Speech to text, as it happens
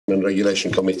and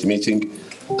Regulation Committee meeting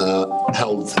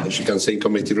held, as you can see,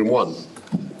 Committee Room 1.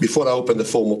 Before I open the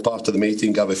formal part of the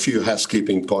meeting, I have a few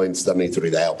housekeeping points that I need to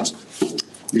read out.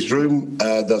 This room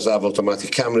does have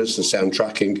automatic cameras and sound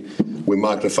tracking with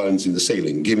microphones in the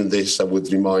ceiling. Given this, I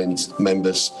would remind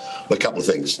members of a couple of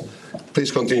things.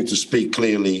 Please continue to speak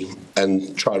clearly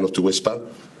and try not to whisper.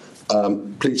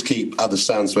 Please keep other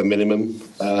sounds to a minimum.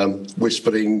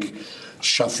 Whispering,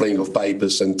 shuffling of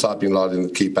papers and typing loud in the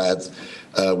keypad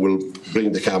will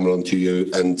bring the camera onto you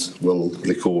and will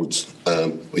record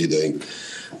what you're doing.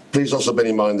 Please also bear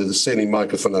in mind that the ceiling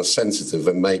microphone are sensitive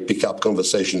and may pick up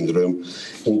conversation in the room,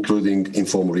 including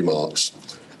informal remarks.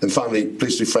 And finally,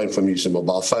 please refrain from using a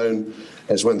mobile phone,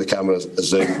 as when the camera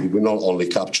zooms, it will not only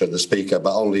capture the speaker,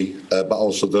 but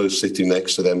also those sitting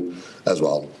next to them as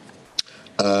well.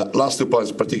 Last 2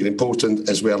 points are particularly important,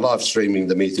 as we are live streaming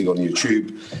the meeting on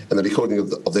YouTube, and the recording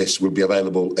of this will be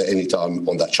available at any time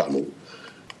on that channel.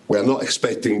 We are not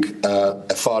expecting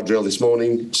a fire drill this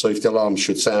morning, so if the alarm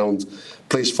should sound,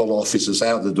 please follow officers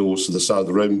out the doors to the side of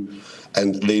the room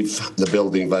and leave the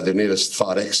building by the nearest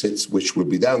fire exits, which will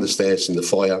be down the stairs in the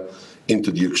foyer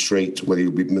into Duke Street, where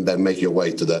you'll be then make your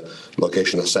way to the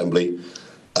location assembly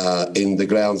in the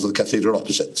grounds of the cathedral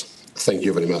opposite. Thank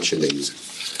you very much indeed.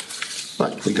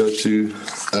 Right, we go to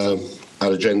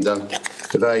our agenda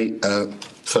today.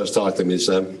 First item is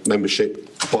membership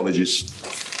apologies,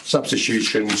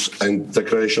 substitutions and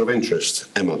declaration of interest.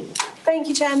 Emma. Thank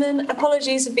you, Chairman.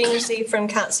 Apologies have been received from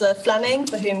Councillor Fleming,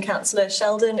 for whom Councillor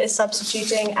Sheldon is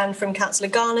substituting, and from Councillor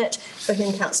Garnett, for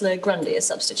whom Councillor Grundy is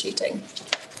substituting.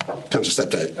 Councillor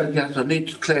Steptoe. Yes, I need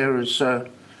to clear as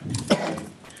on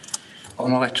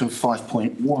item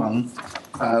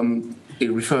 5.1,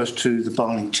 it refers to the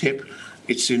Barling tip.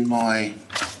 It's in my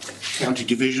county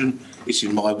division, it's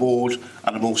in my ward,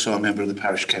 and I'm also a member of the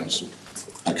parish council.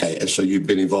 Okay, and so you've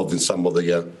been involved in some of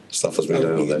the stuff that's been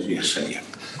going on there? Yes, yeah.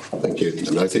 Thank you.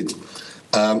 Noted.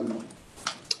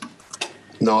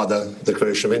 No other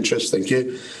declaration of interest. Thank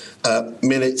you.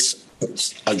 Minutes.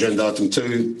 Agenda item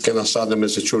 2. Can I sign them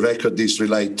as a true record? These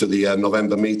relate to the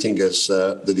November meeting, as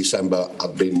the December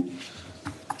have been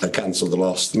cancelled the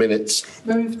last minute.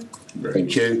 Moved.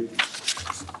 Thank you.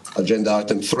 Agenda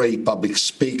item 3. Public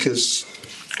speakers.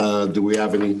 Do we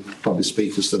have any public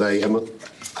speakers today, Emma?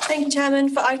 Thank you, Chairman.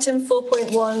 For item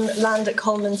 4.1, land at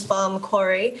Coleman's Farm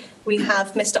Quarry, we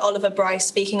have Mr. Oliver Bryce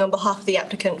speaking on behalf of the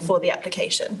applicant for the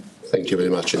application. Thank you very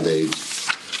much indeed.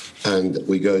 And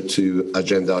we go to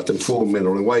agenda item 4,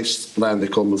 mineral and waste, land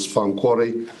at Coleman's Farm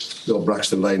Quarry, Old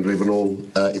Braxton Lane, Rivenhall.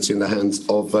 It's in the hands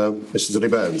of Mr. Terry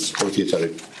Burns. Over to you,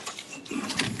 Terry.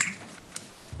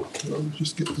 I'll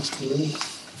just get this going.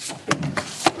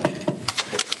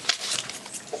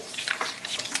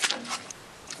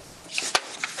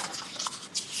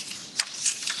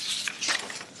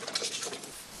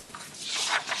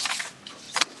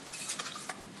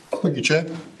 Thank you, Chair.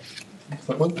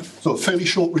 That one. So a fairly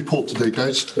short report today,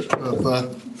 guys.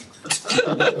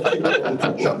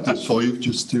 Chapters for you,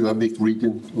 just to make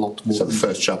reading a lot more. So the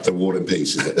first chapter, War and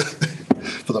Peace, is it?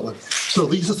 For that one. So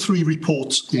these are 3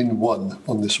 reports in one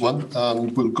on this one,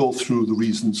 and we'll go through the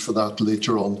reasons for that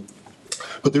later on.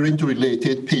 But they're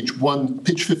interrelated. Page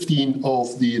 15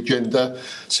 of the agenda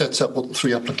sets up what the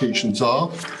 3 applications are.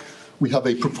 We have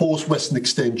a proposed western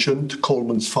extension to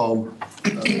Coleman's Farm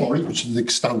Quarry, which is an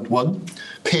extant one,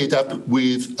 paired up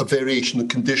with a variation of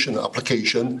condition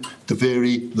application to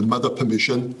vary the mother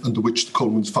permission under which the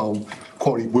Coleman's Farm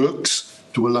Quarry works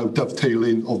to allow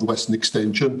dovetailing of the western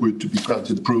extension were to be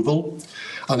granted approval.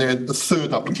 And then the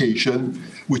 3rd application,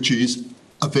 which is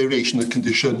a variation of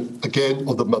condition, again,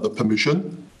 of the mother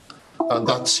permission, and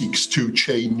that seeks to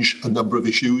change a number of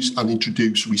issues and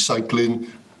introduce recycling,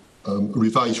 a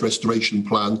revised restoration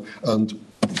plan, and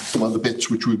some other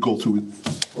bits which we'll go through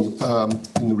in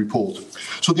the report.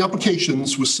 So the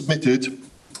applications were submitted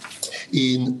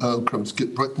in, in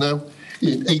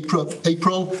April of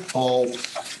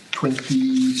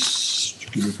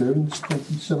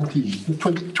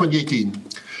 2018.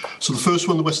 So the first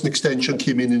one, the Western Extension,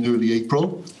 came in early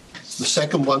April. The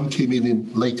second one came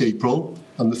in late April.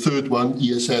 And the third one,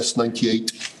 ESS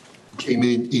 98, came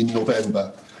in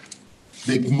November.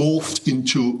 They've morphed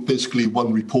into basically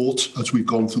one report as we've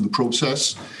gone through the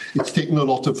process. It's taken a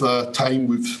lot of time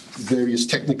with various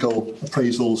technical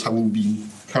appraisals having been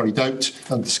carried out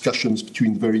and discussions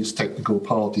between the various technical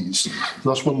parties.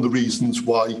 That's one of the reasons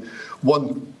why,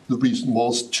 the reason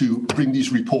was to bring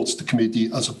these reports to committee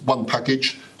as one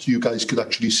package so you guys could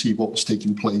actually see what was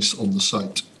taking place on the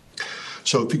site.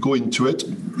 So if you go into it,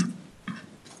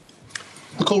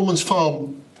 the Coleman's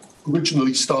Farm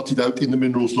originally started out in the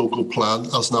Minerals Local Plan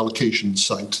as an allocation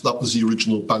site. That was the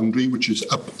original boundary, which is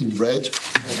up in red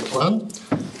on the plan,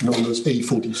 known as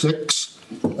A46.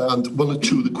 And one or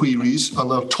two of the queries,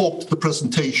 and I'll talk the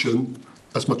presentation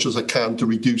as much as I can to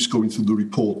reduce going through the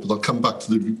report, but I'll come back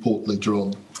to the report later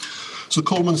on. So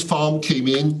Coleman's Farm came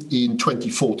in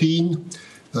 2014,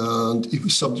 and it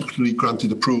was subsequently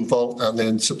granted approval and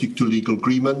then subject to legal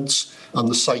agreements, and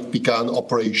the site began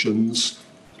operations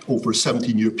over a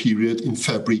 17-year period in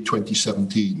February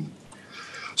 2017.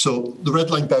 So the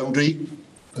red line boundary,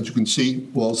 as you can see,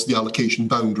 was the allocation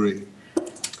boundary.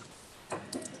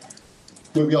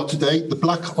 Where we are today, the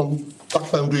black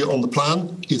boundary on the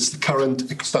plan is the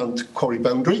current extant quarry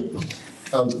boundary,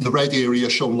 and the red area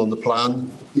shown on the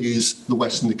plan is the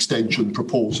Western Extension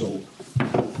proposal.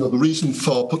 Now, the reason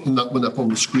for putting that one up on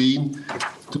the screen,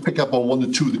 to pick up on one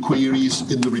or two of the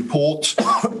queries in the report,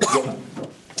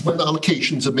 when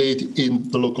allocations are made in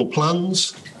the local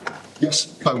plans, yes,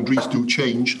 boundaries do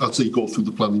change as they go through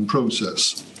the planning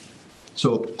process.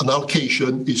 So an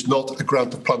allocation is not a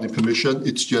grant of planning permission,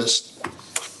 it's just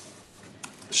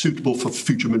suitable for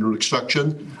future mineral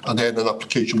extraction, and then an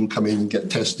application will come in and get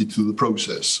tested through the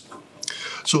process.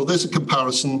 So there's a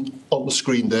comparison on the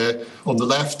screen there. On the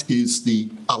left is the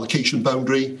allocation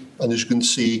boundary, and as you can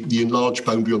see, the enlarged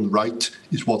boundary on the right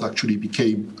is what actually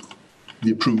became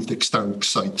the approved extant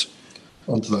site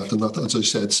onto that, and that, as I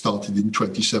said, started in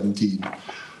 2017.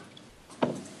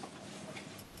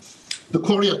 The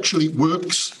quarry actually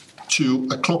works to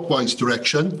a clockwise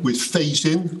direction with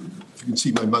phase-in. If you can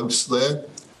see my mouse there.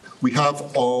 We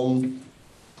have on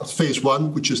phase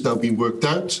 1, which has now been worked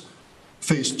out.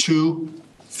 Phase 2,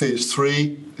 phase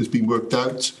 3 has been worked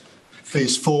out.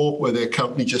 Phase 4, where they're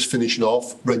currently just finishing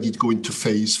off, ready to go into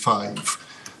phase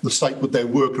 5. The site would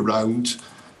then work around.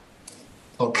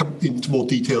 I'll come into more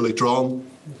detail later on.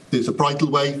 There's a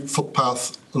bridleway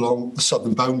footpath along the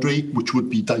southern boundary, which would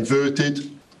be diverted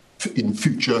in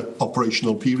future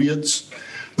operational periods.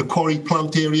 The quarry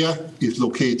plant area is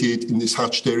located in this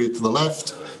hatched area to the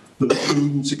left. The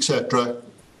lagoons, etc.,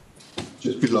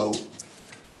 just below.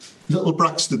 Little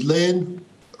Braxted Lane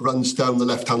runs down the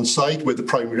left-hand side where the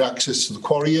primary access to the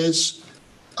quarry is,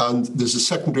 and there's a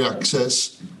secondary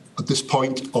access at this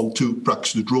point onto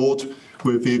Braxted Road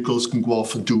where vehicles can go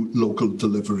off and do local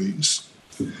deliveries.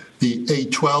 The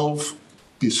A12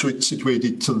 is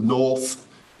situated to the north,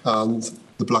 and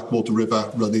the Blackwater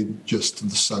River running just to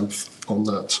the south on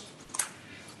that.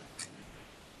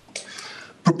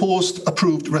 Proposed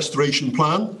approved restoration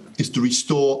plan is to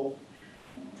restore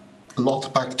a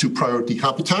lot back to priority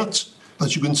habitat.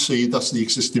 As you can see, that's the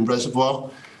existing reservoir.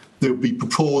 They will be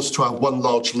proposed to have one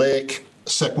large lake, a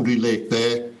secondary lake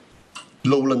there,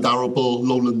 lowland arable,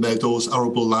 lowland meadows,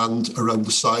 arable land around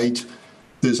the side.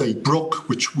 There's a brook,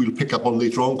 which we'll pick up on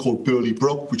later on, called Burley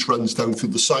Brook, which runs down through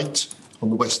the site on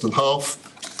the western half,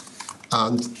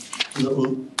 and a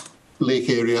little lake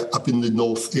area up in the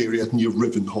north area near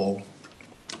Rivenhall.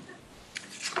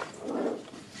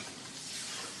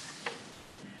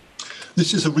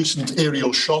 This is a recent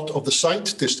aerial shot of the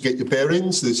site, just to get your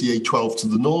bearings. There's the A12 to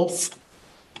the north.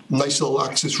 Nice little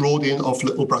access road in off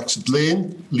Little Braxted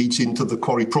Lane, leads into the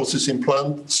quarry processing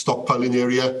plant, stockpiling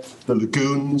area, the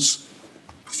lagoons.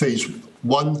 Phase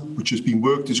 1, which has been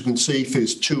worked, as you can see,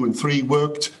 phase 2 and 3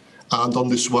 worked, and on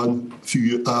this one, a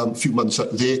few months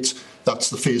late, that's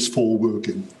the phase 4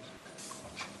 working.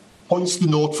 Points to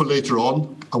note for later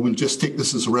on, and we'll just take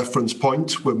this as a reference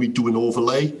point when we do an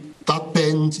overlay. That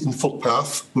bend in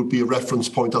footpath will be a reference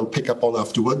point I'll pick up on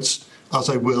afterwards, as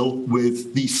I will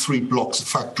with these 3 blocks of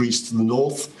factories to the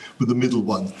north, with the middle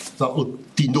one. That will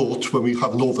denote when we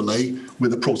have an overlay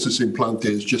where the processing plant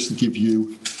is, just to give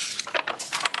you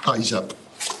eyes up.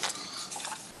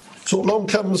 So along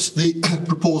comes the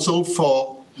proposal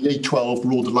for the A12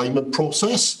 road alignment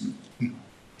process.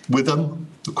 With them,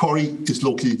 the quarry is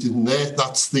located in there.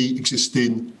 That's the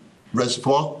existing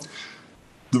reservoir.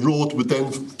 The road would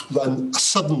then run a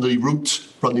southerly route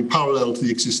running parallel to the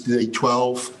existing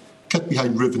A12, cut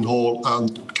behind Rivenhall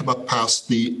and come up past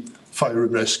the fire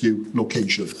and rescue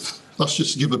location. That's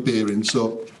just to give a bearing,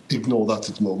 so ignore that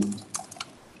at the moment.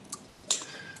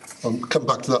 I'll come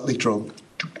back to that later on.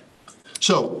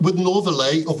 So, with an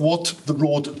overlay of what the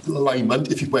road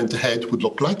alignment, if it went ahead, would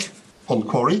look like on the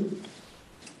quarry.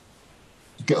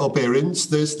 Get our bearings.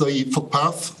 There's the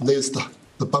footpath, and there's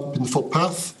the bump in the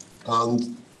footpath,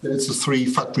 and there's the 3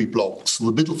 factory blocks. So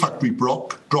the middle factory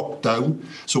block dropped down.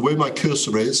 So where my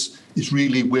cursor is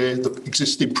really where the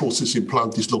existing processing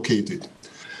plant is located.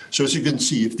 So as you can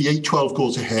see, if the A12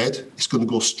 goes ahead, it's going to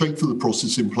go straight through the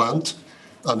processing plant,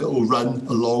 and it will run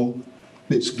along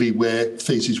basically where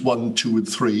phases 1, 2 and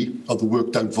 3 of the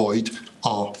worked out void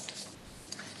are.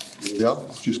 There they are.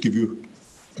 I'll just give you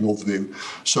an overview.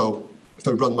 So if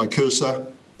I run my cursor,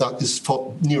 that is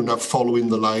near enough following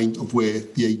the line of where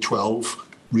the A12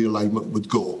 realignment would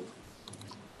go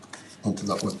onto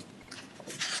that one.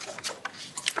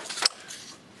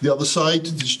 The other side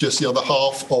is just the other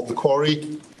half of the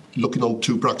quarry. Looking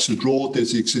onto Braxted Road,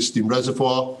 there's the existing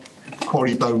reservoir.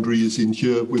 Quarry boundary is in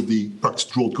here with the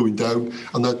Braxted Road going down,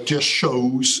 and that just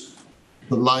shows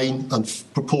the line and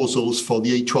proposals for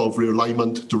the A12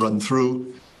 realignment to run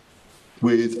through,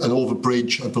 with an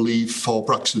overbridge, I believe, for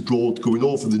Braxted Road going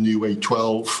over the new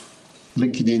A12,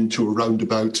 linking into a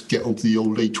roundabout, get onto the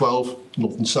old A12,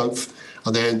 north and south,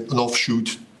 and then an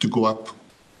offshoot to go up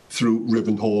through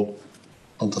Rivenhall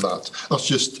onto that. That's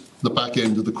just the back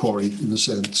end of the quarry, in a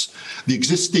sense. The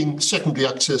existing secondary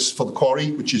access for the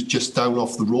quarry, which is just down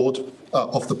off the road,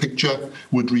 off the picture,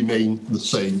 would remain the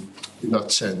same in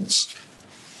that sense.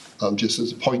 Just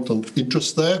as a point of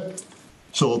interest there.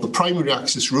 So the primary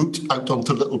access route out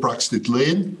onto Little Braxted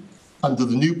Lane, under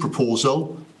the new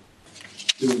proposal,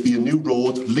 there will be a new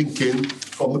road linking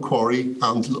from the quarry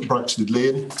and Little Braxted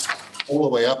Lane all the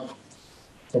way up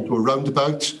onto a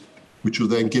roundabout, which will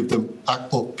then give them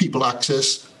people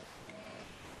access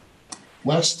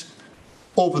west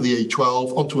over the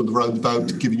A12 onto the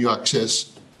roundabout, giving you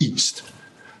access east.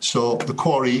 So the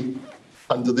quarry,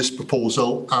 under this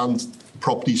proposal, and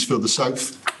properties further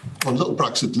south on Little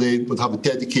Braxted Lane would have a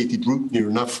dedicated route near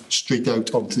enough straight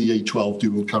out onto the A12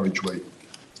 dual carriageway.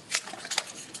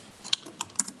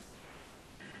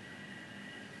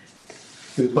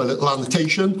 There's my little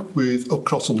annotation with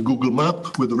across on the Google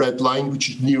map with the red line, which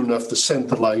is near enough the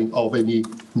centre line of any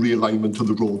realignment of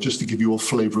the road, just to give you a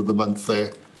flavour of the month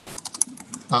there.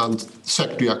 And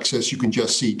secondary access, you can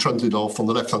just see trundling off on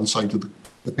the left-hand side of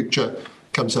the picture,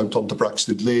 comes out onto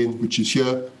Braxted Lane, which is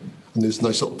here. And there's a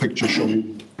nice little picture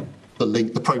showing the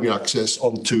link, the primary access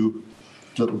onto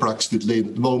Little Braxted Lane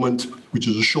at the moment, which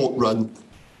is a short run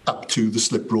up to the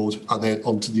slip road and then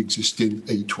onto the existing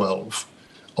A12.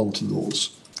 Onto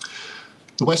those.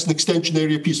 The Western Extension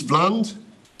area piece of land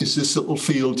is this little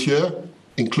field here,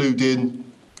 including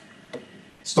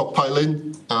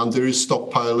stockpiling, and there is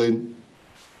stockpiling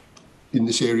in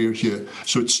this area here.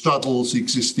 So it straddles the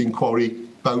existing quarry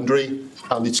boundary,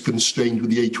 and it's constrained with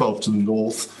the A12 to the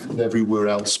north and everywhere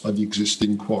else by the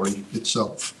existing quarry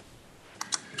itself.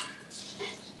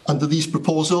 Under these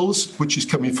proposals, which is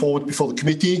coming forward before the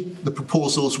committee, the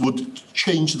proposals would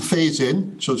change the phase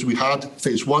in. So as we had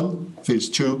phase 1, phase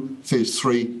 2, phase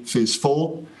 3, phase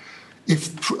 4.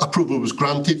 If approval was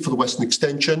granted for the Western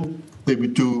Extension, they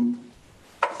would do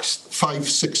 5,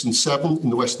 6 and 7 in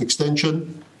the Western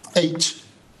Extension, 8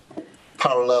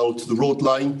 parallel to the road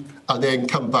line, and then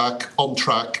come back on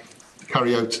track to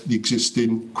carry out the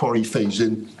existing quarry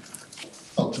phase-in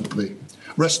ultimately.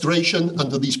 Restoration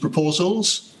under these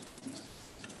proposals.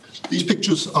 These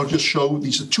pictures I'll just show.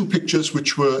 These are 2 pictures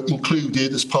which were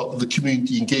included as part of the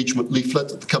community engagement leaflet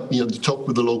that the company undertook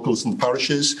with the locals and the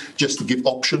parishes, just to give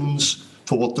options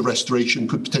for what the restoration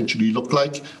could potentially look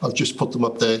like. I've just put them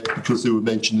up there because they were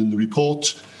mentioned in the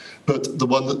report. But the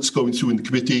one that's going through in the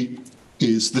committee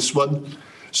is this one.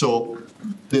 So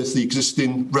there's the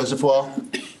existing reservoir,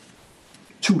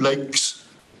 2 lakes,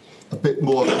 a bit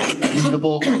more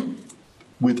readable,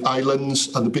 with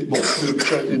islands and a bit more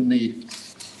curvature in the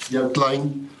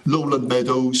outline, lowland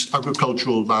meadows,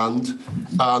 agricultural land,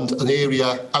 and an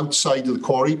area outside of the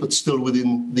quarry, but still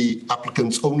within the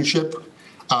applicant's ownership,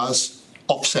 as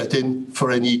offsetting for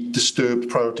any disturbed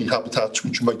priority habitats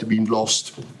which might have been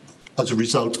lost as a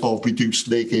result of reduced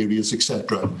lake areas,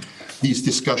 etc. These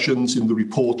discussions in the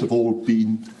report have all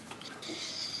been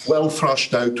well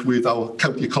thrashed out with our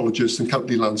county ecologists and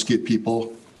county landscape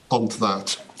people onto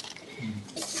that.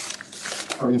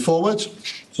 Going forward,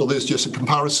 so there's just a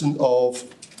comparison of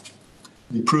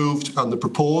the approved and the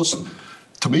proposed.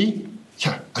 To me,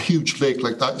 yeah, a huge lake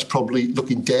like that is probably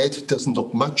looking dead. It doesn't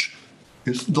look much.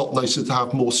 It's a lot nicer to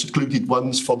have more secluded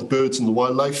ones for the birds and the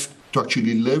wildlife to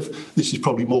actually live. This is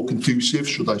probably more conducive,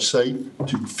 should I say,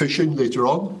 to fishing later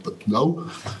on, but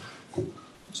no.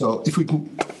 So if we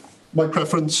can, my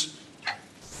preference,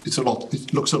 it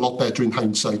looks a lot better in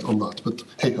hindsight on that, but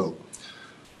hey-ho.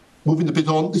 Moving a bit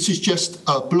on, this is just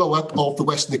a blow-up of the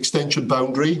Western Extension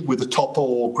boundary with the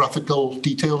topographical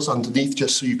details underneath,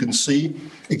 just so you can see.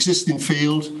 Existing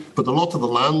field, but a lot of the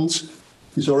land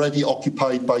is already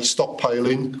occupied by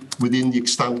stockpiling within the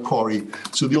extant quarry.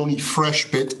 So the only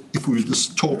fresh bit, if we were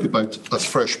to talk about a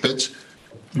fresh bit,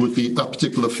 would be that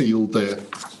particular field there.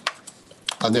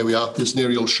 And there we are, there's an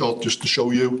aerial shot just to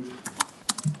show you.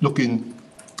 Looking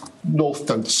north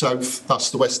down to south,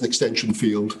 that's the Western Extension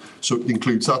field. So it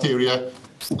includes that area.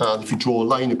 And if you draw a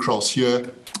line across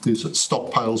here, there's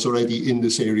stockpiles already in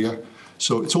this area.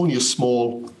 So it's only a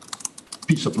small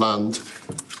piece of land.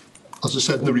 As I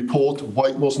said in the report,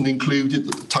 White wasn't included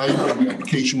at the time when the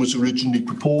application was originally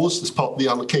proposed as part of the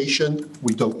allocation.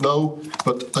 We don't know,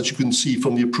 but as you can see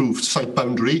from the approved site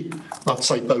boundary, that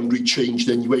site boundary changed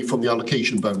anyway from the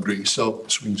allocation boundary, so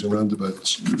swings and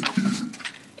roundabouts.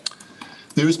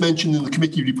 There is mention in the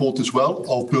committee report as well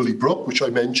of Burley Brook, which I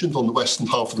mentioned on the western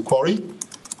half of the quarry.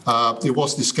 There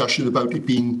was discussion about it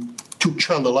being too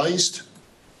channelized.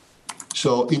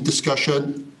 So in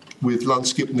discussion with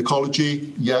landscape and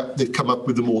ecology, they've come up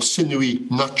with a more sinewy,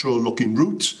 natural-looking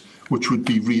route, which would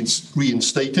be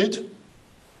reinstated.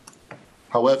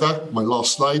 However, my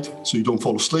last slide, so you don't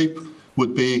fall asleep,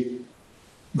 would be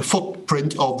the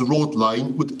footprint of the road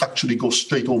line would actually go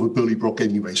straight over Burley Brook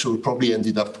anyway, so it probably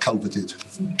ended up culverted.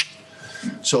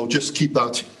 So just keep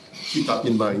that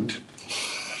in mind.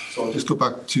 So I'll just go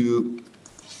back to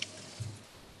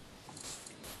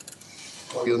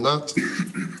on that.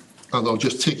 And I'll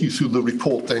just take you through the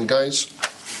report then, guys,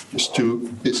 just to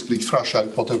basically thrash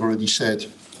out what I've already said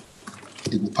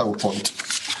in the PowerPoint.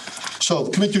 So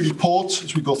the committee report,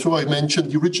 as we go through, I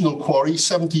mentioned the original quarry,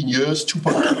 17 years,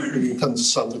 2.2 million tonnes of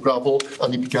sand and gravel,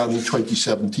 and it began in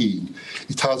 2017.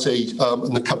 It has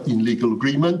an accompanying legal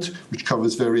agreement, which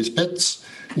covers various bits,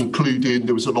 including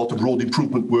there was a lot of road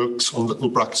improvement works on Little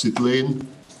Braxted Lane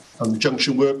and the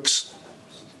junction works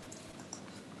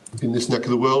in this neck of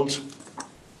the world.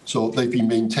 So they've been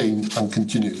maintained and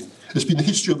continued. There's been a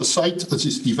history of the site as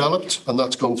it's developed, and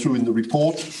that's gone through in the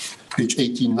report, page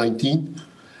 18, 19.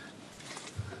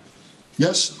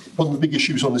 Yes, one of the big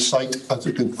issues on this site, as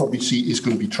you can probably see, is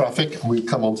going to be traffic, and we'll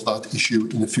come on to that issue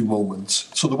in a few moments.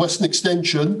 So the Western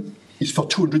Extension is for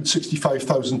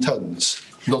 265,000 tonnes.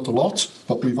 Not a lot,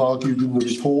 but we've argued in the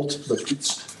report that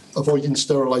it's avoiding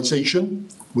sterilisation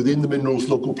within the Minerals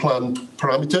Local Plan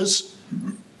parameters.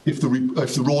 If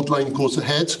the road line goes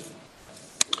ahead,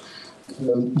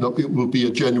 it will be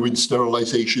a genuine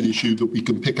sterilisation issue that we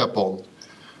can pick up on.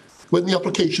 When the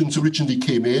applications originally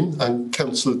came in, and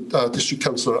District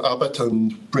Councillor Abbott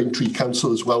and Braintree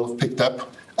Council as well have picked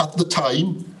up, at the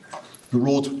time, the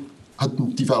road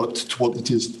hadn't developed to what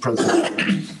it is at present.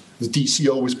 The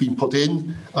DCO has been put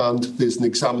in, and there's an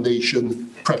examination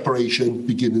preparation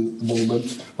beginning at the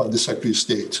moment by the Secretary of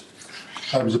State.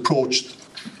 I was approached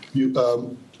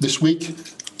this week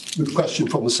with a question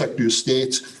from the Secretary of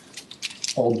State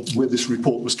on where this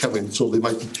report was coming. So they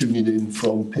might be tuning in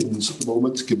from pins at the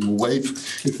moment, give them a wave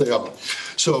if they are.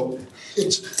 So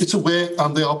it's aware,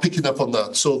 and they are picking up on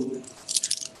that. So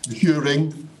the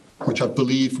hearing, which I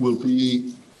believe will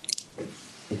be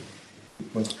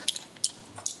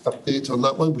update on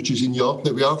that one, which is in your,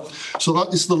 there we are. So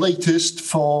that is the latest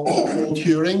for the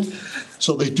hearing.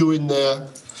 So they're doing their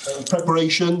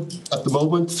preparation at the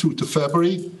moment through to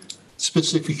February.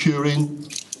 Specific hearing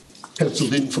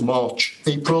penciled in for March,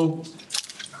 April.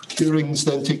 Hearings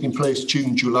then taking place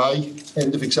June, July.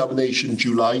 End of examination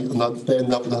July, and then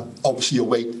that will obviously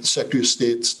await the Secretary of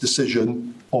State's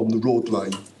decision on the road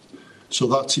line. So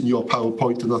that's in your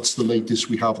PowerPoint, and that's the latest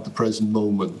we have at the present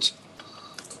moment.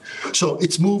 So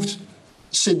it's moved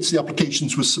since the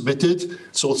applications were submitted.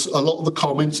 So a lot of the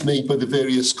comments made by the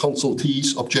various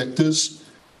consultees, objectors,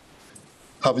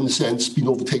 have in a sense been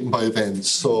overtaken by events.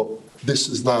 So this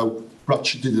is now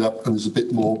ratcheted it up and there's a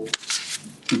bit more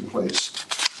in place.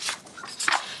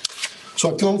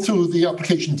 So I've gone through the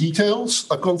application details.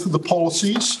 I've gone through the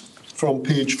policies from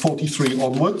page 43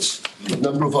 onwards, a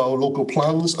number of our local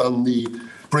plans and the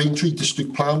Braintree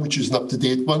District Plan, which is an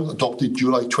up-to-date one, adopted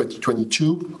July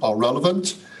 2022, are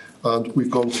relevant, and we've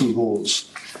gone through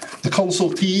those. The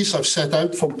consultees I've set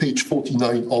out from page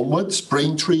 49 onwards.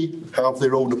 Braintree have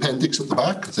their own appendix at the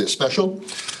back, they're special,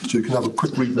 so you can have a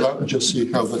quick read of that and just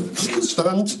see how they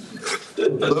stand.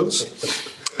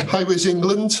 Those. Highways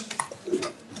England,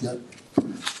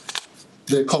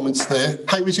 their comments there.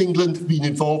 Highways England have been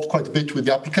involved quite a bit with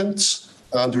the applicants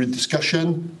and are in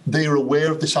discussion. They are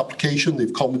aware of this application,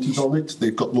 they've commented on it,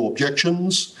 they've got no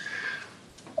objections.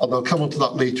 And I'll come on to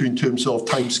that later in terms of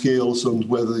timescales and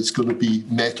whether it's going to be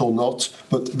met or not.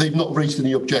 But they've not raised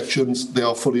any objections. They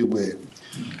are fully aware.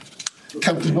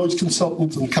 County Noise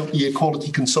Consultants and County Air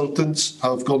Quality Consultants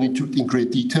have gone into it in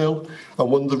great detail. And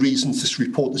one of the reasons this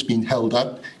report has been held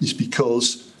up is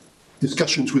because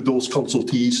discussions with those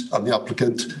consultees and the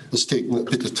applicant has taken a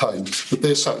bit of time. But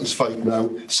they're satisfied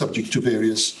now, subject to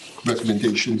various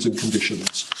recommendations and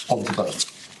conditions onto that.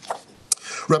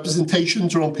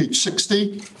 Representations are on page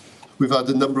 60. We've had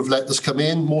a number of letters come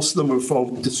in. Most of them are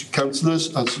from district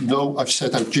councillors. As you know, I've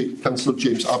set out Councillor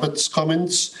James Abbott's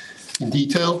comments in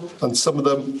detail, and some of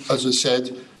them, as I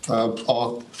said,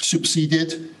 are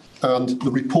superseded, and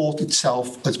the report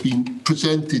itself has been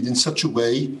presented in such a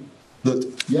way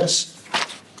that, yes,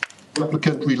 the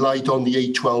applicant relied on the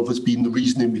A12 as being the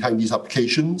reasoning behind these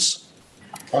applications.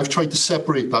 I've tried to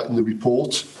separate that in the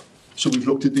report, so we've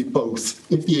looked at it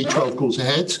both. If the A12 goes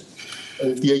ahead,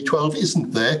 and if the A12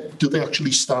 isn't there, do they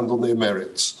actually stand on their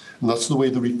merits? And that's the way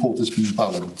the report has been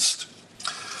balanced.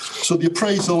 So the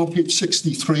appraisal on page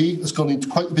 63 has gone into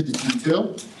quite a bit of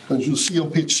detail. As you'll see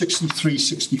on page 63,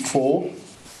 64,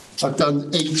 I've done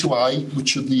A to I,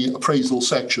 which are the appraisal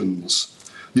sections.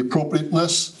 The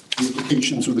appropriateness, the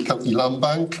implications with the county land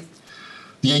bank,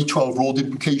 the A12 road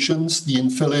implications, the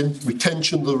infilling,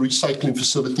 retention of the recycling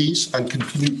facilities and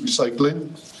continued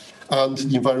recycling, and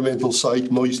the environmental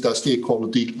side, noise, dust, air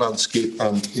quality, landscape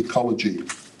and ecology.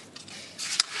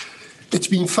 It's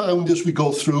been found as we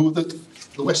go through that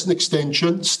the Western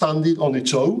Extension, standing on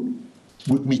its own,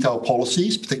 would meet our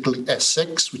policies, particularly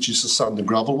S6, which is the sand and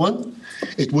gravel one.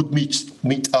 It would meet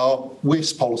our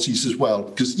waste policies as well,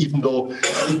 because even though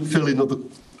infilling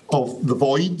of the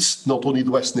voids, not only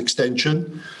the Western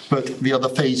Extension, but the other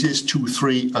phases 2,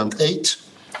 3 and 8,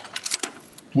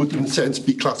 would in a sense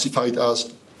be classified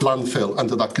as landfill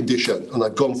under that condition. And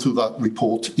I've gone through that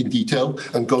report in detail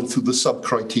and gone through the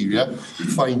sub-criteria,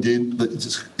 finding that it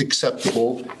is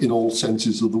acceptable in all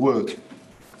senses of the word.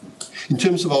 In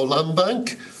terms of our land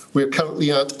bank, we're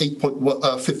currently at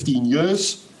 8.15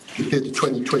 years compared to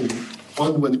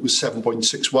 2021 when it was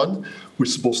 7.61. We're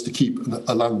supposed to keep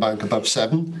a land bank above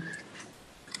 7.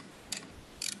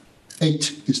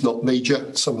 8 is not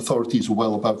major. Some authorities are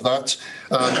well above that.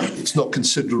 It's not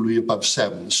considerably above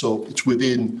 7. So it's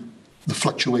within the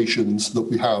fluctuations that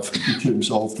we have in terms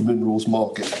of the minerals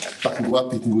market. That can go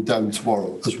up, it can go down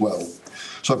tomorrow as well.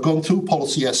 So I've gone through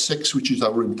policy S6, which is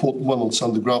our important one on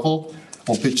sand and gravel,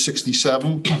 on page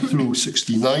 67 through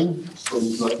 69, so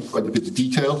quite a bit of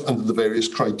detail under the various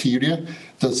criteria.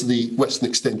 Does the Western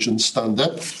Extension stand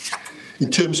up?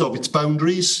 In terms of its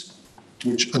boundaries,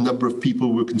 which a number of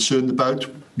people were concerned about,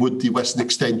 would the Western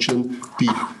Extension be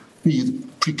the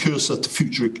precursor to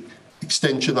future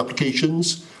extension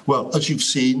applications? Well, as you've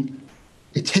seen,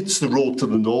 it hits the road to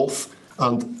the north,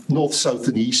 and north, south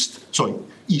and east,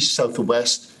 south and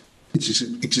west, it's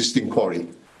an existing quarry.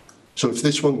 So if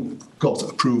this one got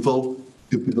approval,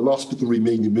 it would be the last bit of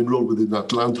remaining mineral within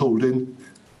that land holding,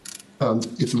 and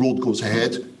if the road goes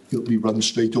ahead, it'll be run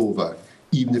straight over.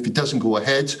 Even if it doesn't go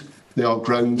ahead, there are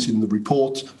grounds in the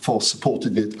report for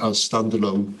supporting it as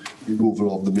standalone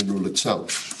removal of the mineral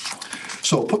itself.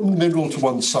 So putting the mineral to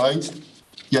one side,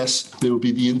 yes, there will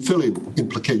be the infilling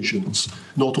implications,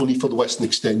 not only for the Western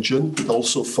Extension, but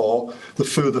also for the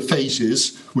further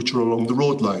phases which are along the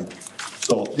road line.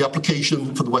 So the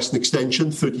application for the Western Extension,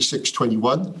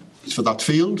 3621, is for that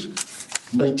field.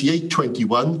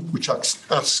 9821, which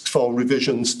asks for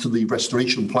revisions to the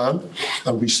restoration plan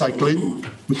and recycling,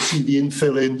 would see the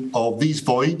infilling of these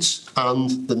voids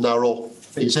and the narrow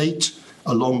phase 8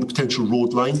 along the potential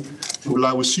road line to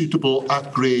allow a suitable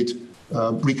at-grade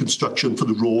reconstruction for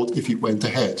the road if it went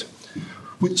ahead.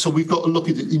 So we've got to look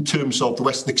at it in terms of the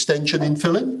Western Extension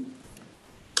infilling,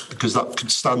 because that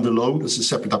could stand alone as a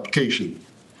separate application.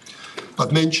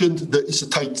 I've mentioned that it's a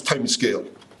tight timescale.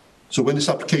 So when this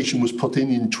application was put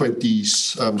in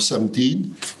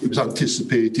 2017, it was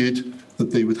anticipated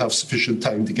that they would have sufficient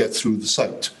time to get through the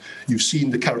site. You've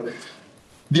seen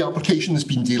the application has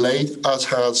been delayed, as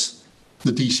has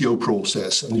the DCO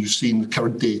process, and you've seen the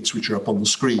current dates which are up on the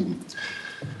screen.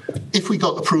 If we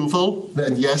got approval,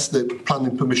 then yes, the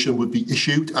planning permission would be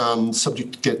issued, and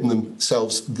subject to getting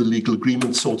themselves the legal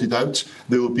agreement sorted out,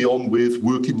 they will be on with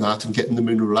working that and getting the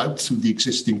mineral out through the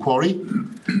existing quarry,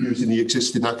 using the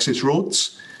existing access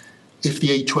roads. If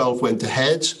the A12 went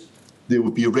ahead, there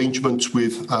would be arrangements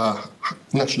with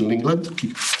National England,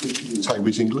 it's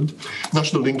Highways England.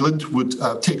 National England would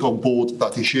take on board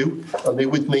that issue, and they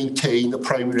would maintain a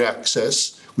primary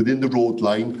access within the road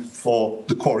line for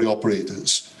the quarry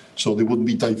operators. So they wouldn't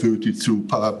be diverted through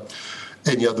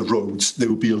any other roads. There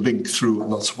would be a link through,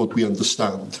 and that's what we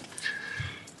understand.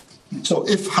 So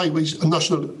if Highways and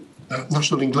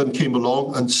National England came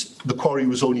along and the quarry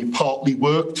was only partly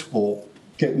worked or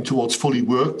getting towards fully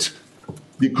worked,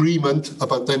 the agreement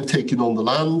about them taking on the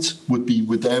land would be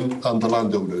with them and the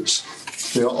landowners.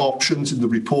 There are options in the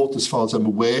report, as far as I'm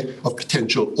aware, of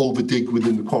potential overdig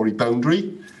within the quarry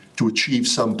boundary to achieve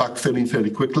some backfilling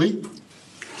fairly quickly.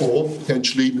 or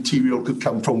potentially material could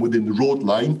come from within the road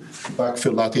line to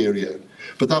backfill that area.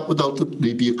 But that would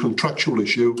ultimately be a contractual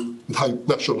issue with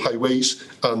National Highways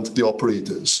and the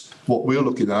operators. What we're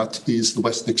looking at is the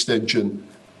Western Extension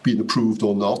being approved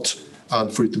or not,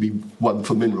 and for it to be one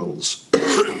for minerals.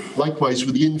 Likewise,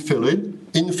 with the infilling,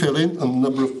 and a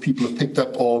number of people have picked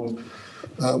up on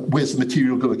where's the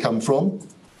material going to come from.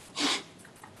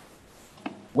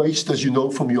 Waste, as you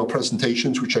know from your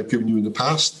presentations, which I've given you in the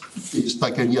past, is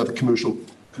like any other commercial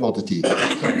commodity.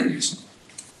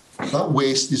 That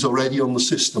waste is already on the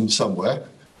system somewhere.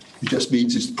 It just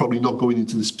means it's probably not going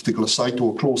into this particular site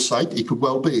or a closed site. It could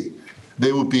well be.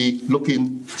 They would be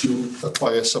looking to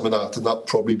acquire some of that, and that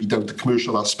probably be down to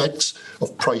commercial aspects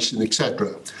of pricing,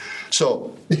 etc.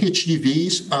 So the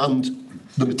HGVs and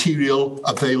the material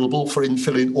available for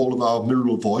infilling all of our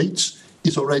mineral voids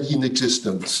is already in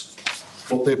existence.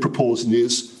 What they're proposing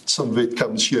is some of it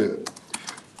comes here.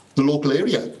 The local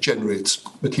area generates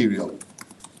material.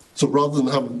 So rather than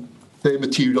have their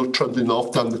material trundling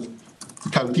off down the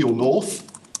county or north,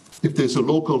 if there's a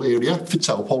local area, fits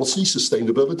our policy,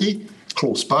 sustainability,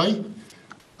 close by,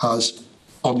 as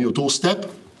on your doorstep,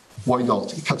 why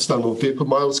not? It cuts down on vehicle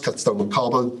miles, cuts down on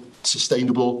carbon,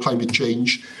 sustainable, climate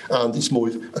change, and it's more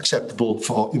acceptable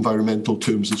for environmental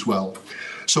terms as well.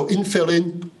 So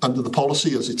infilling under the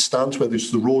policy as it stands, whether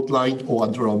it's the road line or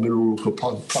under our mineral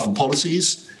plan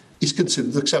policies, is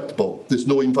considered acceptable. There's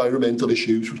no environmental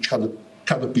issues which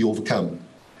cannot be overcome.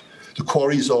 The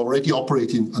quarry is already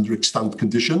operating under extant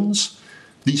conditions.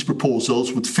 These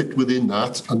proposals would fit within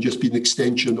that and just be an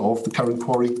extension of the current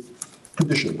quarry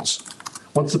conditions.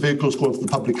 Once the vehicles go onto the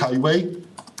public highway,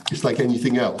 it's like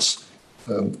anything else.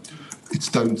 It's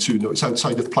down to, it's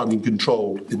outside of planning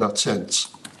control in that sense.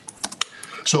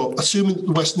 So assuming that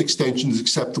the Western Extension is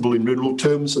acceptable in mineral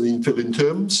terms and infilling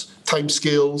terms,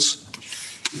 timescales,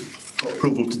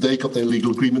 approval today, got their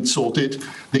legal agreement sorted,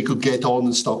 they could get on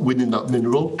and start winning that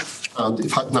mineral. And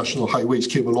if National Highways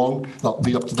came along, that would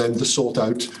be up to them to sort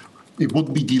out. It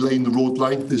wouldn't be delaying the road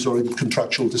line. There's already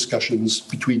contractual discussions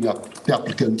between the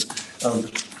applicant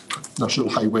and National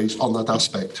Highways on that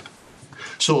aspect.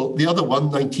 So the other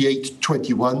one,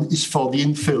 9821, is for the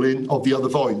infilling of the other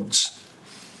voids.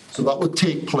 So that would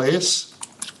take place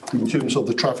in terms of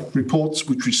the traffic reports,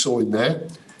 which we saw in there,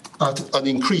 at an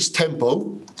increased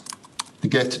tempo to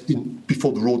get in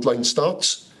before the road line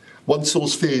starts. Once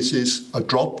those phases are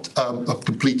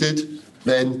completed,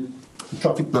 then the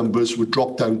traffic numbers would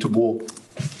drop down to more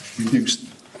reduced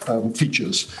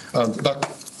features. And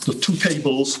the two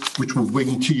tables which we're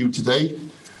bringing to you today,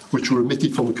 which were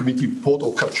omitted from the committee report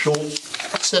or cut short,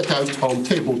 set out on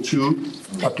table 2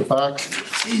 at the back,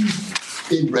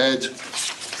 in red,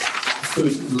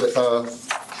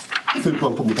 third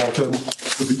one from the bottom,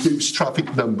 the reduced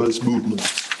traffic numbers movement,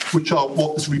 which are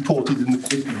what is reported in the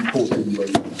committee report anyway.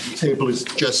 The table is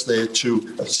just there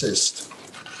to assist.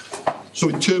 So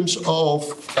in terms of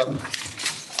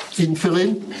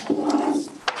infilling,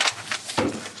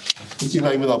 it's in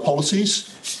line with our policies.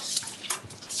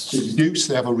 They reduce,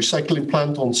 they have a recycling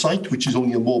plant on site, which is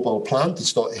only a mobile plant.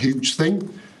 It's not a huge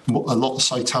thing. A lot of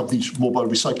sites have these mobile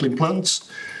recycling plants.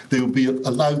 They will be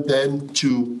allowed then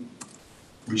to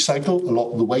recycle a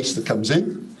lot of the waste that comes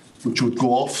in, which would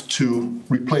go off to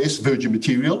replace virgin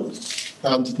material.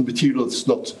 And the material that's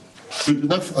not good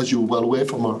enough, as you're well aware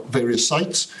from our various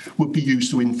sites, would be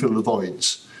used to infill the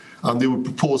voids. And they would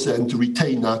propose then to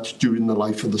retain that during the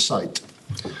life of the site.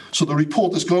 So the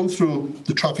report has gone through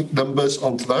the traffic numbers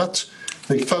onto that.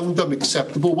 They found them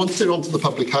acceptable. Once they're onto the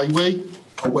public highway,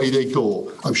 away they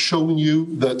go. I've shown you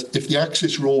that if the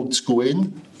access roads go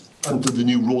in under the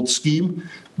new road scheme,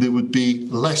 there would be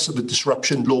less of a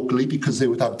disruption locally because they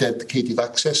would have dedicated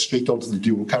access straight onto the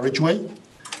dual carriageway,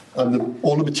 and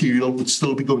all the material would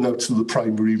still be going out to the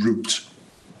primary route.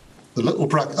 The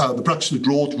the Braxford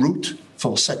Road route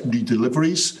for secondary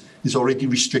deliveries is already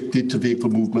restricted to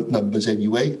vehicle movement numbers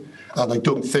anyway, and I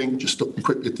don't think, just looking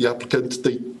quickly at the applicant,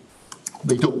 they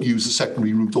don't use the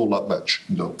secondary route all that much,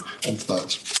 onto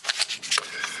that.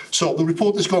 So the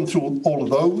report has gone through all of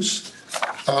those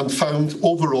and found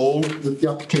overall that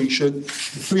the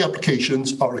 3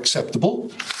 applications are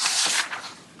acceptable.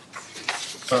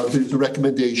 There's a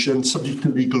recommendation subject to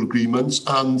legal agreements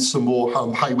and some more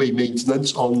highway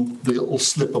maintenance on the little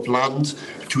slip of land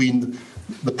between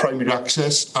the primary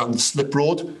access and the slip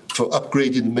road for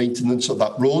upgrading and maintenance of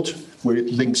that road where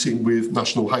it links in with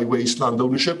National Highways land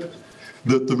ownership.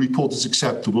 That the report is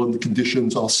acceptable and the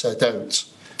conditions are set out.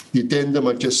 The addendum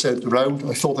I've just sent around,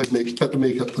 I thought I'd better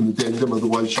make up an addendum,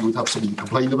 otherwise you would have something to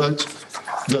complain about.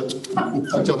 That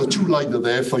I've done a two-liner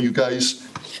there for you guys,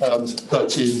 and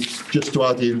that's in just to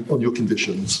add in on your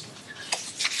conditions.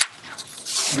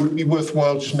 Would it be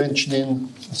worthwhile just mentioning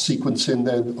the sequencing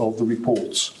then of the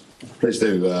reports? Please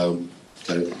do.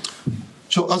 Terry.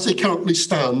 So as they currently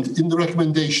stand, in the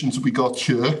recommendations we got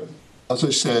here, as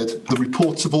I said, the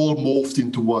reports have all morphed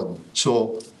into one.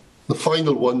 So the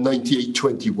final one,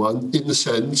 9821, in a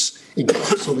sense,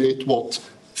 encapsulate what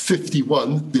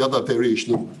 51, the other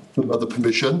variation of the Mother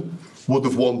Permission, would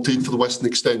have wanted for the Western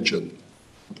Extension.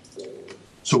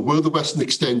 So were the Western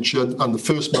Extension and the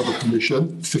first Mother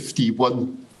Permission,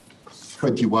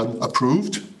 5121,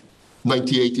 approved?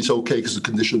 98 is okay because the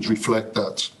conditions reflect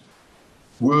that.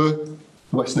 Were the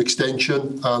Western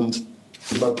Extension and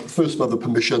the first Mother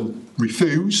Permission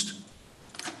refused?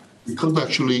 We couldn't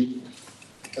actually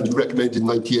recommend in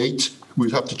 98.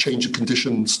 We'd have to change the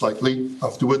condition slightly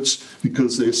afterwards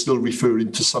because they're still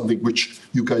referring to something which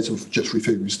you guys have just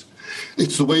refused.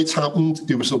 It's the way it's happened.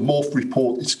 It was a morph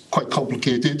report. It's quite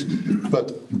complicated,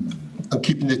 but I'm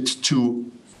keeping it to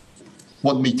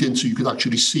one meeting so you could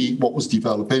actually see what was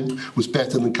developing was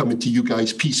better than coming to you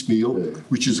guys piecemeal,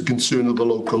 which is a concern of the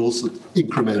locals, that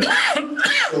increment.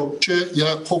 So, Chair,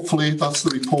 yeah, hopefully that's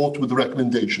the report with the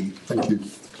recommendation. Thank you.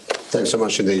 Thanks so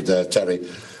much indeed, Terry.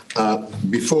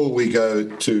 Before we go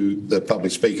to the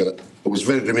public speaker, it was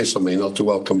very remiss of me not to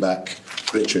welcome back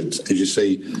Richard. As you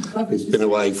see, he's been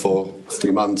away for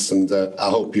 3 months, and I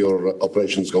hope your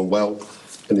operation's gone well.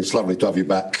 And it's lovely to have you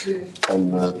back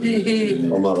on my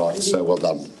right. So well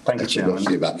done. Thank you, Chairman.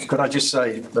 See you back. Could I just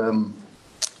say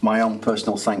my own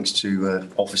personal thanks to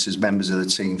officers, members of the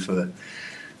team for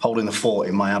holding the fort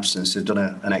in my absence. They've done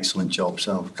an excellent job.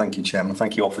 So thank you, Chairman.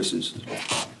 Thank you, officers.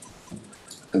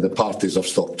 And the parties have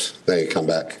stopped. There you come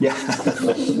back. Yeah.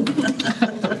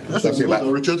 Thank you, back.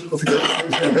 Richard, off you go.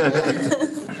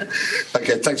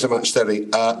 Okay, thanks so much, Terry.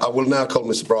 I will now call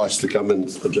Mr. Bryce to come and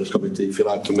address committee, if you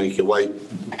like to make your way.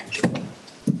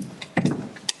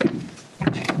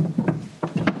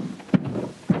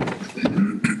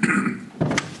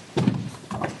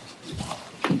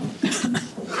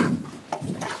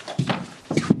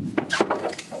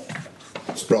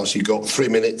 Mr. Bryce, you've got 3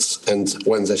 minutes, and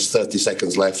when there's 30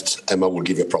 seconds left, Emma will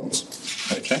give you a prompt.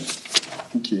 Okay,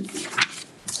 thank you.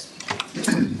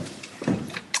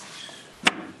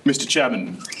 Mr.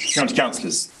 Chairman, County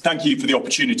Councillors, thank you for the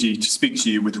opportunity to speak to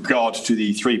you with regard to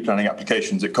the 3 planning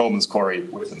applications at Coleman's Quarry,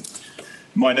 Witham.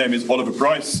 My name is Oliver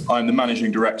Bryce. I'm the Managing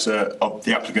Director of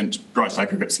the applicant Bryce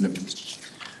Aggregates Limited.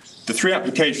 The 3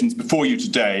 applications before you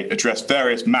today address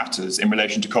various matters in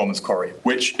relation to Coleman's Quarry,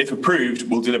 which, if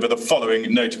approved, will deliver the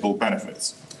following notable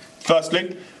benefits.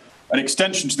 Firstly, an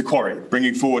extension to the quarry,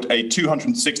 bringing forward a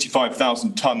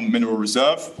 265,000 tonne mineral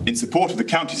reserve in support of the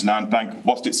county's land bank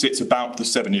whilst it sits about the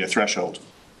 7-year threshold.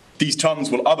 These tonnes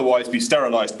will otherwise be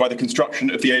sterilised by the construction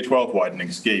of the A12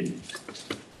 widening scheme.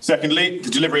 Secondly, the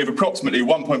delivery of approximately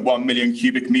 1.1 million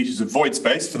cubic metres of void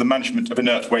space for the management of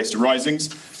inert waste arisings,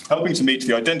 helping to meet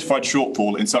the identified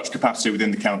shortfall in such capacity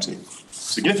within the county.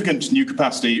 Significant new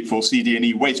capacity for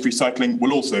CD&E waste recycling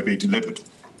will also be delivered.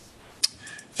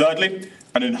 Thirdly,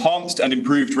 an enhanced and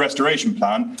improved restoration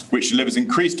plan which delivers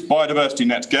increased biodiversity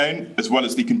net gain as well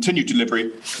as the continued delivery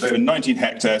of over 19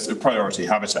 hectares of priority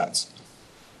habitats.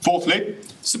 Fourthly,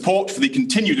 support for the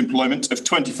continued employment of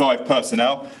 25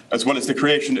 personnel as well as the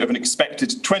creation of an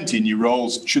expected 20 new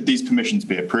roles should these permissions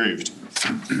be approved.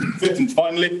 Fifth and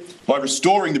finally, by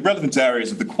restoring the relevant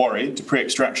areas of the quarry to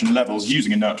pre-extraction levels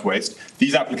using inert waste,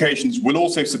 these applications will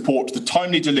also support the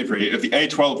timely delivery of the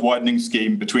A12 widening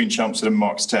scheme between Chelmsford and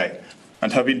Marks Tey,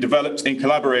 and have been developed in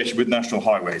collaboration with National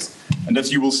Highways. And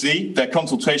as you will see, their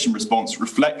consultation response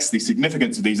reflects the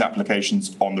significance of these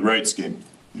applications on the road scheme.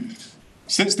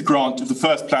 Since the grant of the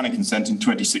first planning consent in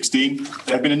 2016,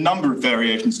 there have been a number of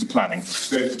variations to planning, both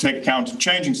to take account of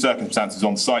changing circumstances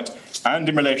on site and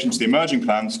in relation to the emerging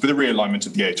plans for the realignment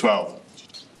of the A12.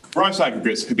 Bryce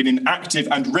Aggregates have been in active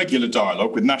and regular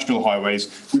dialogue with National Highways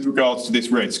with regards to this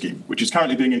road scheme, which is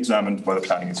currently being examined by the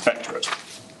Planning Inspectorate.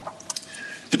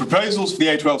 The proposals for the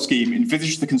A12 scheme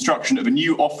envisage the construction of a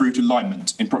new off-route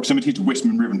alignment in proximity to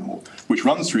Witham and Rivenhall, which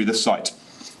runs through this site.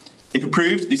 If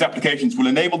approved, these applications will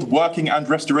enable the working and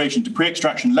restoration to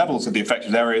pre-extraction levels of the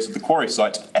affected areas of the quarry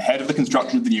site ahead of the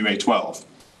construction of the new A12.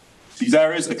 These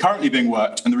areas are currently being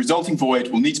worked, and the resulting void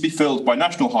will need to be filled by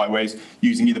National Highways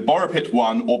using either Borrow Pit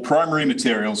 1 or primary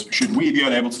materials should we be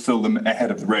unable to fill them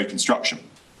ahead of the road construction.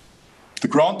 The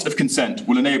grant of consent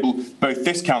will enable both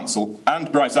this council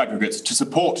and Bryce Aggregates to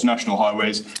support National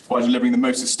Highways by delivering the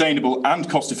most sustainable and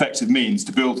cost-effective means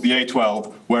to build the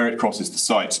A12 where it crosses the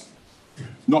site.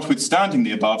 Notwithstanding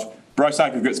the above, Bryce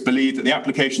Aggregates believe that the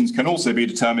applications can also be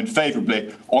determined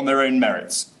favourably on their own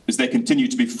merits, as they continue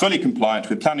to be fully compliant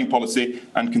with planning policy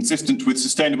and consistent with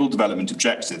sustainable development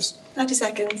objectives. 30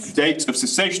 seconds. The date of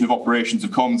cessation of operations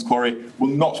of Commons Quarry will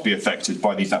not be affected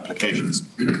by these applications.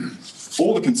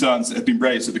 All the concerns that have been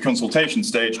raised at the consultation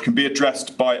stage can be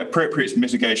addressed by appropriate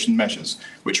mitigation measures,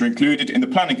 which are included in the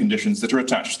planning conditions that are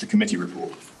attached to the committee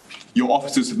report. Your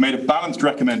officers have made a balanced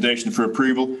recommendation for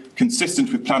approval, consistent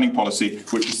with planning policy,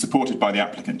 which is supported by the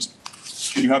applicant.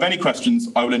 If you have any questions,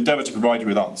 I will endeavour to provide you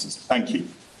with answers. Thank you.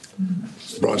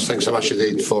 Bryce, thanks so much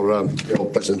indeed for your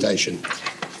presentation.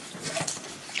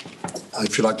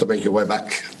 If you'd like to make your way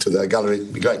back to the gallery,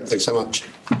 it'd be great. Thanks so much.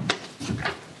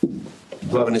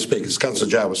 Do we have any speakers? Councillor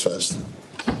Jowers first.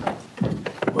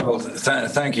 Well,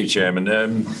 thank you, Chairman.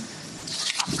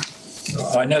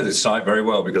 I know this site very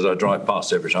well because I drive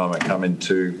past every time I come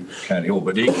into County Hall,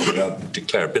 but equally I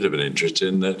declare a bit of an interest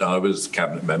in that I was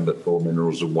Cabinet Member for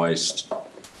Minerals and Waste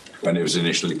when it was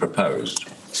initially proposed.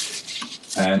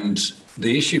 And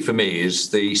the issue for me is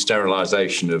the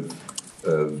sterilisation of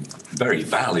very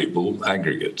valuable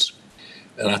aggregates.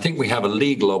 And I think we have a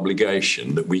legal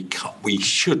obligation that we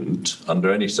shouldn't,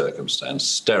 under any circumstance,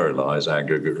 sterilise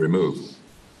aggregate removal.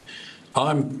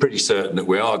 I'm pretty certain that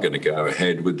we are going to go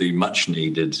ahead with the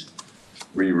much-needed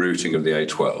rerouting of the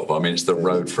A12. I mean, it's the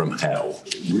road from hell.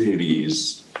 It really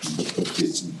is.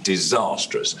 It's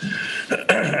disastrous.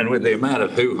 And with the amount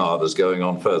of hoo-ha that's going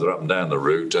on further up and down the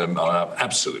route, I have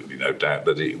absolutely no doubt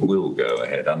that it will go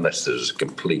ahead unless there's a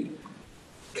complete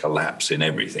collapse in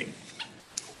everything.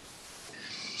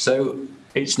 So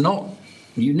it's not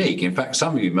unique. In fact,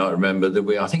 some of you might remember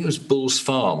that I think it was Bulls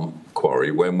Farm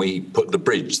Quarry when we put the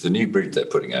bridge, the new bridge they're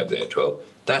putting over there, 12,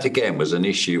 that again was an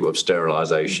issue of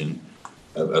sterilisation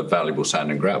of valuable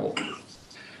sand and gravel.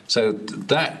 So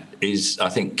that is, I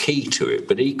think, key to it.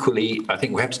 But equally, I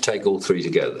think we have to take all three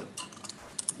together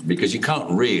because you can't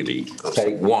really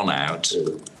take one out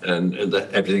and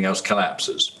everything else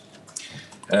collapses.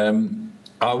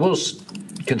 I was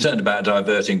concerned about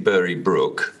diverting Bury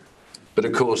Brook. But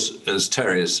of course, as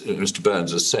Mr.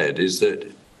 Burns has said, is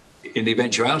that in the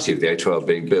eventuality of the A12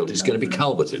 being built, it's going to be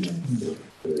culverted.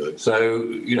 So,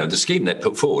 you know, the scheme they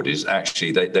put forward is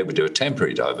actually they would do a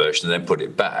temporary diversion and then put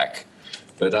it back.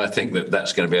 But I think that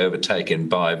that's going to be overtaken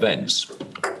by events.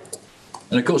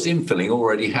 And of course, infilling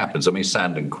already happens. I mean,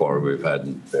 sand and quarry we've had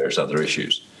and various other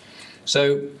issues.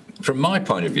 So from my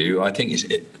point of view, I think it's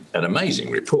an amazing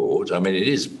report. I mean, it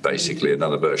is basically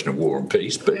another version of War and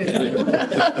Peace, but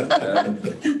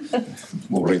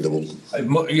more readable.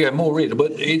 More readable.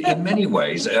 But in many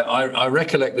ways, I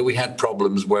recollect that we had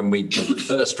problems when we did the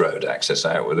first road access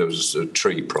out, where there was a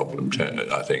tree problem,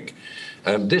 I think.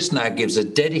 This now gives a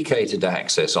dedicated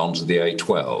access onto the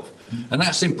A12. And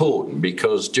that's important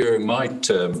because during my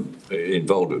term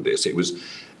involved with this, it was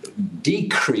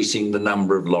decreasing the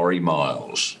number of lorry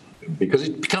miles because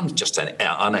it becomes just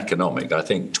uneconomic. I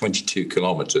think 22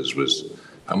 kilometres was,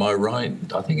 am I right?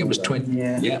 I think it was 20.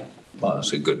 Yeah. Well,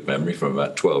 that's a good memory from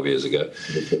about 12 years ago.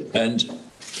 And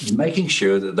making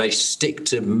sure that they stick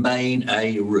to main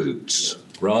A routes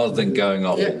rather than going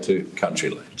off into country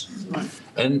lanes.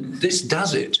 And this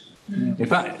does it. In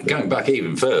fact, going back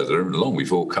even further, long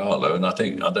before Carlo, and I don't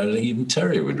think even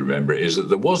Terry would remember it, is that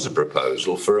there was a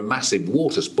proposal for a massive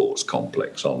water sports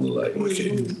complex on the lake.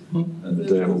 And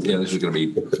this was going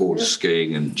to be water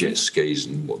skiing and jet skis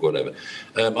and whatever.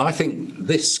 I think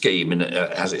this scheme,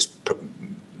 as it's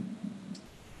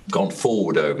gone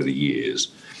forward over the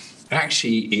years,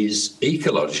 actually is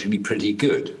ecologically pretty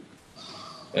good.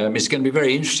 It's going to be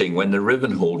very interesting when the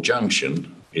Rivenhall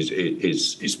Junction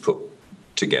is put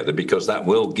together because that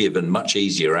will give a much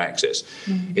easier access.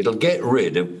 It'll get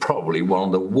rid of probably one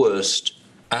of the worst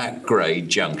at-grade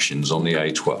junctions on the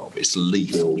A12. It's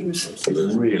lethal.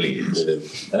 It really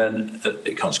is. And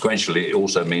consequentially, it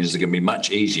also means there's going to be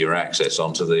much easier access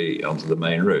onto the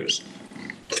main routes.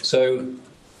 So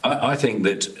I think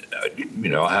that,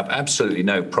 I have absolutely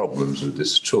no problems with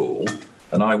this at all.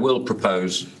 And I will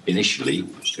propose initially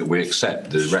that we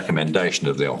accept the recommendation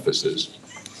of the officers.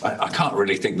 I can't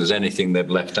really think there's anything they've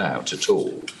left out at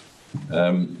all.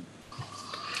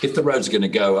 If the road's going to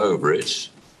go over it,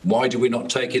 why do we not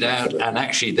take it out and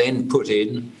actually then put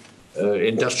in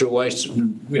industrial waste?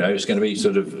 It's going to be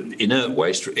sort of inert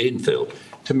waste infill.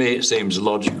 To me, it seems a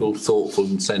logical, thoughtful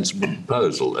and sensible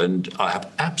proposal, and I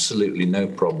have absolutely no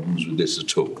problems with this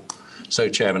at all. So,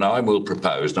 Chairman, I will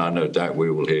propose, and I no doubt we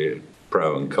will hear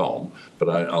pro and con, but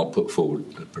I'll put forward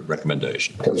a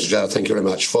recommendation. Councillor Jowett, thank you very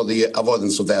much. For the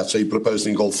avoidance of doubt, so you're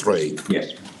proposing all three?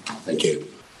 Yes. Thank you.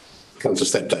 Councillor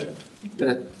Steptoe.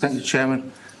 Thank you,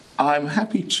 Chairman. I'm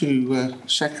happy to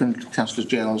second Councillor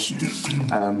Gell's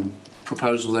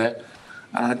proposal there.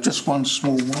 Just one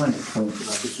small minor point that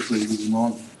I disagree with him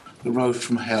on. The road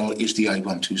from hell is the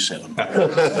A127.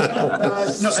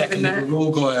 Not having that. We've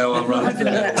all got our road.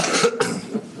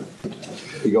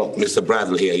 You got Mr.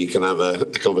 Bradley here. You can have a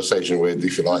conversation with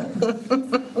if you like.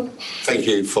 Thank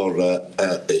you for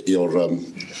your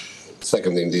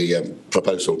seconding the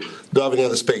proposal. Do I have any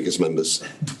other speakers, members?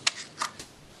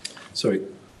 Sorry,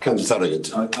 Councillor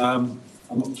Thorogood.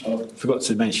 I forgot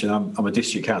to mention I'm a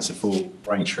district councillor for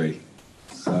Braintree,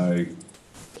 so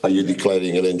Are you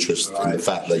declaring an interest in the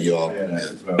fact that you are?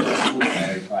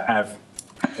 I have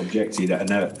objected at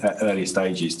earlier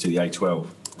stages to the A12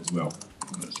 as well.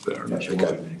 That's fair enough.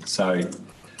 Okay. So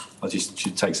I just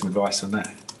should take some advice on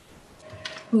that.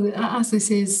 Well, as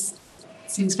this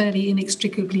seems fairly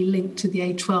inextricably linked to the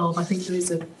A12, I think there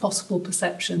is a possible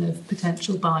perception of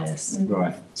potential bias.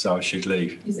 Right, so I should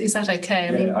leave. Is that okay?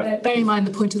 I mean, Yeah, bear in mind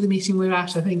the point of the meeting we're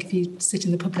at. I think if you sit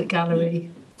in the public gallery,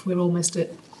 we're almost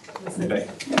at. Okay.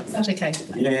 Is that okay?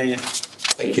 Yeah.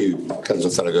 Thank you,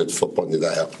 Councillor Thorogood, for pointing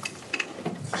that out.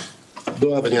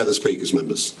 Do I have any other speakers,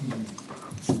 members?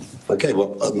 Okay,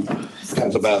 well,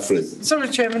 Councillor Balfour. Sorry,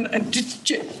 Chairman,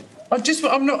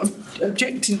 I'm not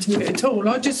objecting to it at all.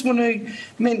 I just want to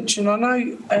mention, I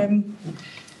know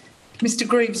Mr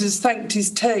Greaves has thanked his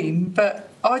team, but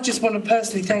I just want to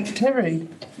personally thank Terry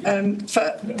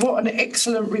for what an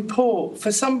excellent report.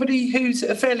 For somebody who's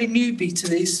a fairly newbie to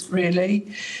this,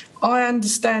 really, I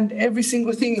understand every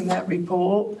single thing in that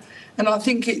report, and I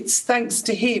think it's thanks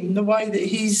to him, the way that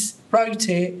he's wrote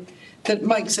it, that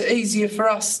makes it easier for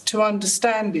us to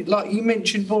understand it. Like you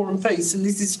mentioned War and Peace, and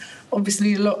this is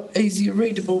obviously a lot easier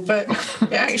readable, but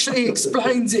it actually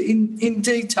explains it in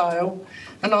detail.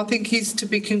 And I think he's to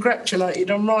be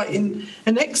congratulated on writing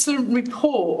an excellent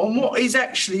report on what is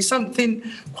actually something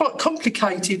quite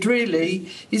complicated, really.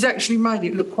 He's actually made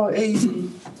it look quite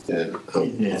easy. Yeah,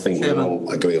 I think we all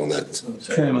agree on that.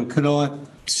 Chairman, could I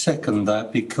second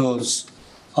that, because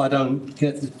I don't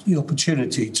get the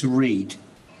opportunity to read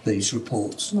these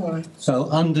reports. Right. So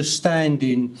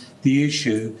understanding the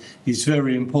issue is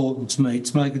very important to me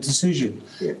to make a decision.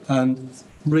 Yeah. And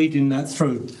reading that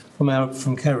through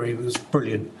from Kerry was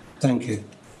brilliant. Thank you.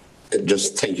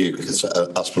 Just thank you,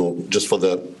 Aspinall, just for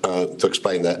to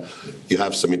explain that you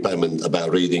have some impairment about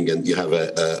reading, and you have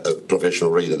a professional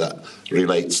reader that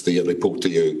relates the report to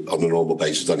you on a normal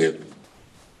basis, don't you?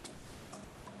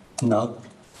 No.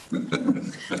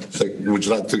 So would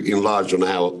you like to enlarge on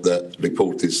how the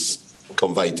report is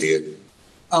conveyed to you?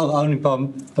 Oh, only by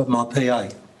my PA.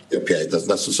 Okay,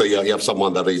 so you have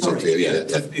someone that reads it to you, yeah.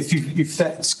 If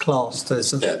that's classed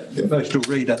as a Yeah. professional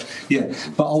reader, yeah.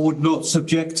 But I would not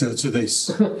subject her to this.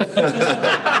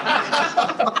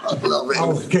 I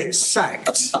would get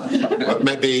sacked. But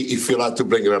maybe if you like to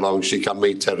bring her along, she can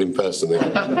meet her in person.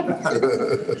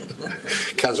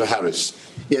 Councillor Harris.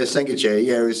 Yes, thank you, Chair.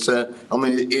 Yeah, it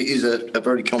is a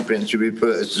very comprehensive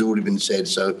report, as has already been said,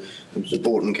 so I'm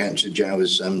supporting Councillor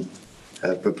Jowers'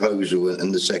 proposal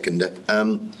and the seconder.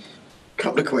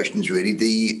 Couple of questions, really.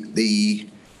 The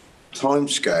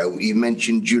timescale, you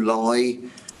mentioned July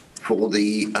for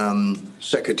the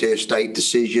Secretary of State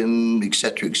decision,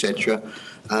 etc., etc.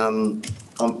 I'm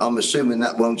assuming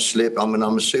that won't slip. I mean,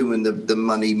 I'm assuming the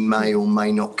money may or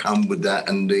may not come with that,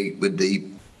 and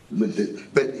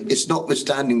but it's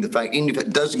notwithstanding the fact, even if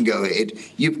it doesn't go ahead,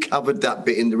 you've covered that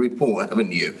bit in the report,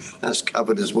 haven't you? That's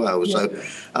covered as well. Yeah.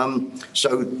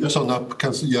 So Yes, on that,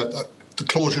 Councillor, yeah, the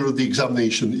closure of the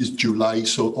examination is July,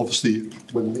 so obviously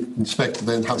when the inspector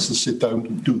then has to sit down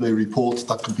and do their report,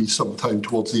 that could be sometime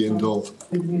towards the end of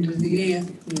the year.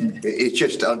 Yeah. It's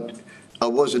just, I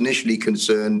was initially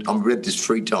concerned, I've read this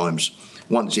 3 times,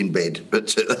 once in bed,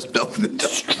 but that's not the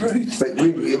truth. But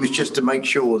really, it was just to make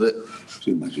sure that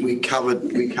we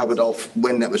covered off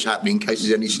when that was happening, in case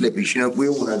there's any slippage. You know, we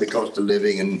all know the cost of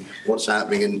living and what's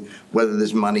happening, and whether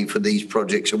there's money for these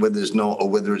projects or whether there's not, or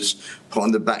whether it's put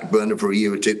on the back burner for a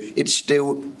year or two. It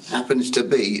still happens to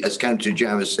be, as Councillor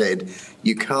Jowers said,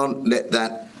 you can't let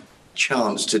that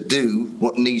chance to do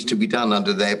what needs to be done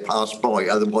under there pass by,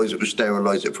 otherwise it will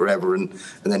sterilise it forever, and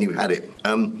then you had it.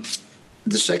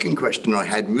 The second question I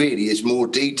had really is more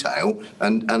detail,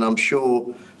 and I'm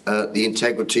sure the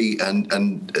integrity and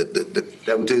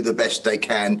they'll do the best they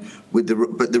can with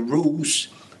but the rules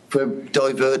for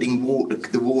diverting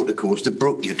the water course, the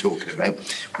brook you're talking about,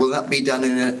 will that be done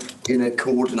in a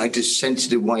coordinated,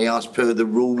 sensitive way as per the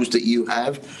rules that you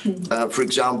have? For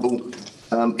example,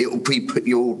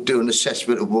 you'll do an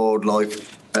assessment of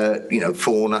wildlife,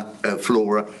 fauna,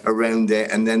 flora around there,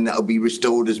 and then that'll be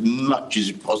restored as much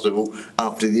as possible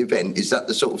after the event. Is that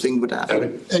the sort of thing would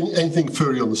happen? Anything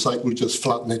furry on the site, we just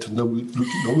flatten it and then we'll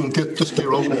just get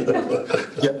on.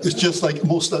 Yeah, it's just like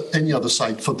any other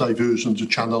site for diversions or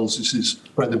channels. This is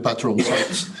bread and butter on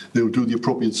sites. They'll do the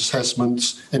appropriate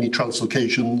assessments, any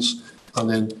translocations, and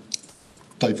then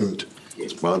divert.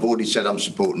 Yes, well, I've already said I'm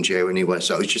supporting Chair anyway,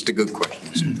 so it's just a good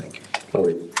question. So thank you. All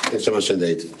right. Thanks so much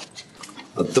indeed.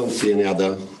 I don't see any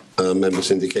other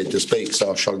members indicate to speak,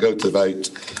 so I shall go to the vote.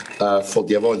 For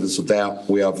the avoidance of doubt,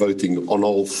 we are voting on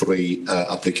all three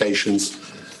applications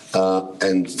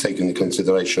and taking into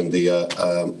consideration the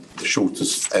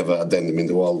shortest ever addendum in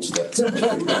the world.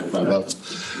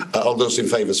 All those in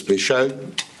favour, please show.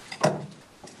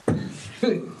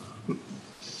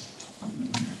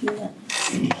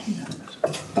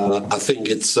 I think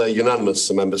it's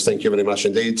unanimous, members. Thank you very much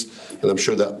indeed. And I'm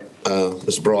sure that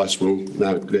Mr. Bryce will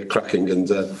now get cracking and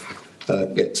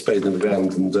get spade in the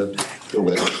ground and all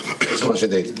with it. Thanks so much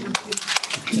indeed.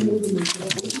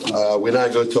 We now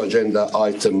go to agenda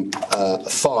item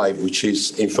 5, which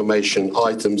is information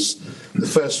items. The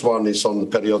first one is on the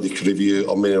periodic review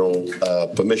of mineral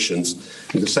permissions,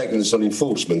 and the second is on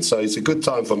enforcement. So it's a good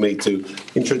time for me to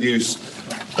introduce,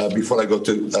 before I go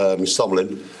to Ms.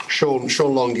 Tomlin, Sean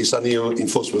Long is our new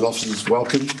enforcement officer.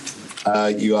 Welcome.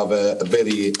 You have a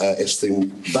very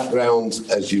esteemed background,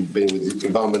 as you've been with the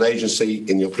Environment Agency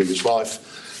in your previous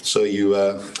life. So you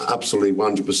are absolutely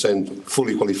 100%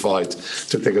 fully qualified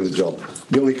to take on the job.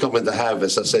 The only comment I have,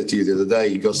 as I said to you the other day,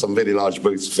 you got some very large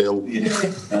boots to fill,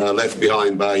 left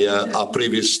behind by our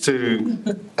previous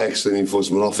 2 excellent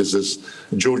enforcement officers.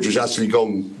 George has actually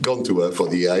gone to work for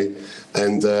the EA,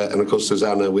 and of course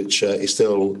Susanna, which is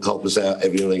still help us out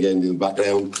every now and again in the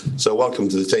background. So welcome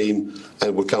to the team,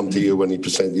 and we'll come to you when you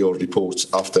present your reports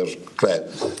after Claire.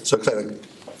 So Claire.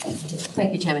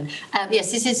 Thank you, Chairman.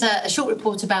 Yes, this is a short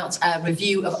report about a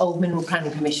review of old mineral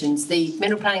planning permissions. The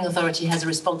Mineral Planning Authority has a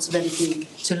responsibility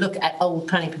to look at old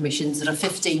planning permissions that are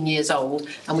 15 years old,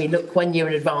 and we look 1 year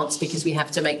in advance because we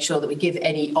have to make sure that we give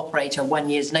any operator 1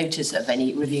 year's notice of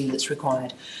any review that's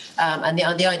required. And the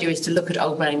idea is to look at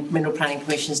old mineral planning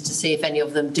permissions to see if any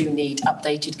of them do need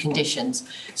updated conditions.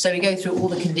 So we go through all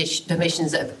the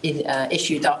permissions that have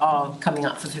issued that are coming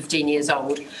up for 15 years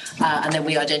old, and then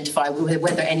we identify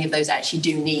whether any of those actually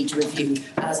do need review.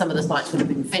 Some of the sites will have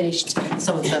been finished,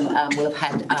 some of them will have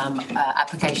had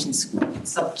applications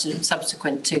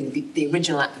subsequent to the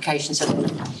original application, so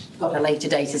they've got a later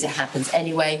date as it happens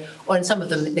anyway, or in some of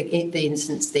them,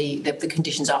 the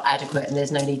conditions are adequate and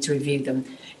there's no need to review them.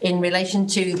 In relation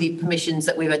to the permissions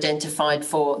that we've identified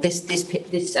for this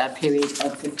period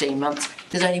of 15 months,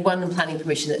 there's only one planning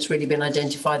permission that's really been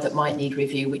identified that might need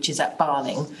review, which is at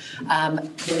Barling.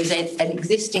 There is an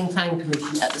existing planning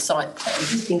permission at the site, an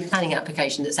existing planning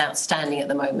application that's outstanding at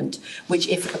the moment, which,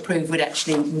 if approved, would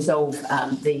actually resolve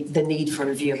the need for a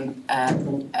review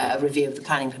of the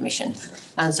planning permission.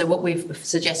 And so what we've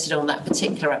suggested on that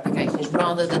particular application is,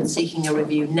 rather than seeking a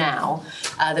review now,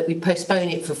 that we postpone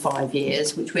it for 5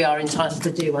 years, which we are entitled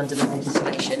to do under the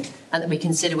legislation, and that we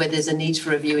consider whether there's a need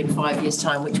for review in 5 years'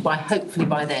 time, which hopefully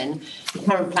by then the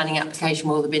current planning application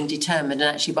will have been determined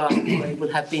and actually Barling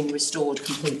will have been restored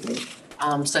completely.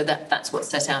 So that's what's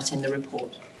set out in the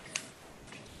report.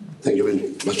 Thank you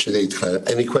very much indeed, Claire.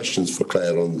 Any questions for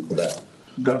Claire on that?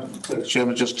 No,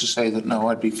 Chairman, just to say that no,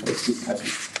 I'd be happy to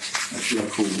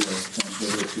call to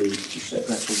set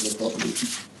that on the property.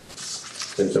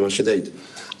 Thanks so much indeed.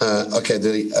 Okay,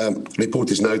 the report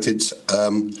is noted.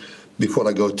 Before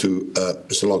I go to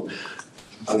Mr. Long,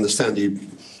 I understand you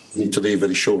need to leave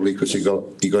very shortly because you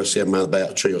got to see a man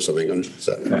about a tree or something.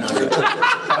 So.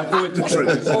 Avoid the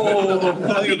trees. Oh,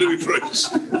 nothing to do with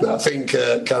trees. No, I think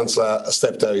Councillor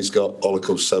Steptoe has got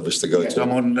Oracle service to go to.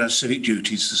 I'm on civic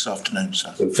duties this afternoon,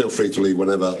 sir. So feel free to leave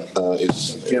whenever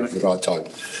is the right time.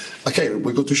 Okay,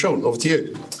 we go to Sean. Over to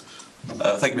you.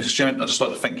 Thank you, Mr. Chairman. I'd just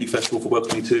like to thank you, first of all, for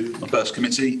welcoming me to my first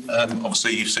committee.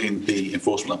 Obviously, you've seen the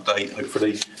enforcement update,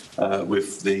 hopefully,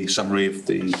 with the summary of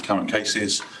the current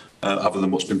cases. Other than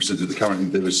what's been presented currently,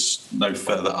 there is no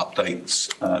further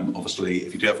updates. Obviously,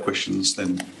 if you do have questions,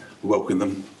 then we welcome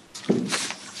them.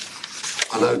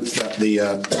 I note that the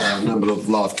number of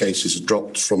live cases has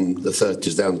dropped from the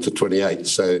 30s down to 28.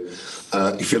 So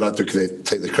if you'd like to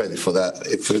take the credit for that,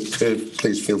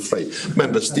 please feel free.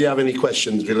 Members, do you have any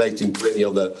questions relating to any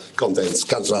other contents?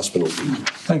 Councillor Aspinall.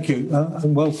 Thank you,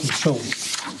 and welcome, Sean.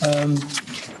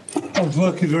 I was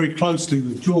working very closely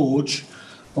with George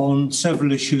on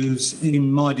several issues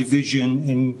in my division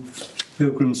in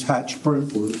Pilgrim's Hatch,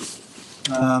 Brentwood.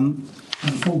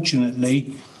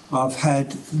 Unfortunately, I've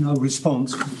had no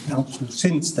response from council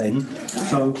since then,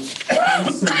 so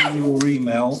please send me your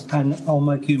email and I'll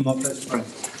make you my best friend.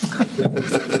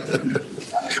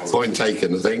 Point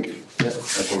taken, I think. Yeah,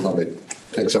 that's lovely.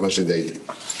 Thanks so much indeed.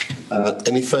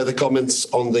 Any further comments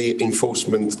on the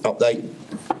enforcement update?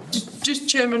 Just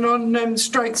Chairman, on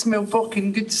Straits Mill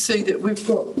Bocking, good to see that we've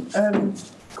got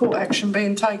court action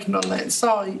being taken on that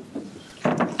site.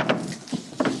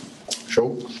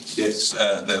 Sure. Yes,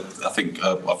 I think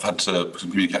I've had some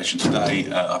communication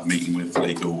today. I'm meeting with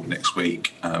legal next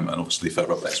week, and obviously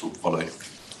further updates will follow.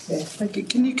 Yeah, thank you.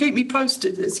 Can you keep me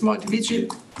posted? It's my division.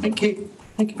 Thank you.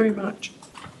 Thank you very much.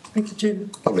 Thank you,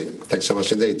 Chairman. Lovely. Thanks so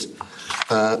much indeed.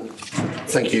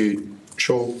 Thank you,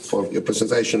 Sean, for your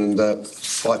presentation. And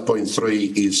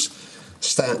 5.3 is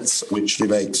stats, which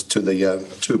relate to the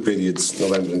 2 periods,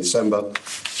 November and December.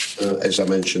 As I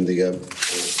mentioned, the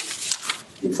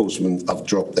enforcement have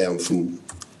dropped down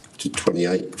to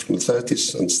 28 from the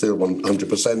 30s and still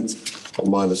 100%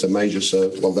 on minors and majors.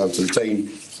 So well done to the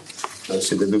team. I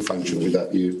see they do function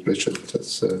without you, Richard.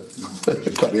 That's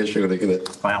quite reassuring, isn't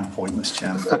it? I am pointless,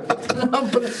 Chairman.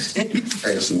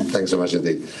 Excellent. Thanks so much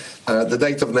indeed. The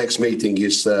date of next meeting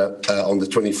is on the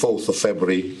 24th of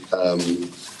February,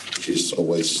 which is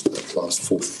always the last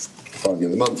fourth Friday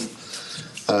of the month.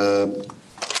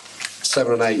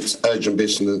 7 and 8 urgent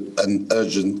business and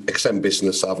urgent exempt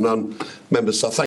business have none. Members, I thank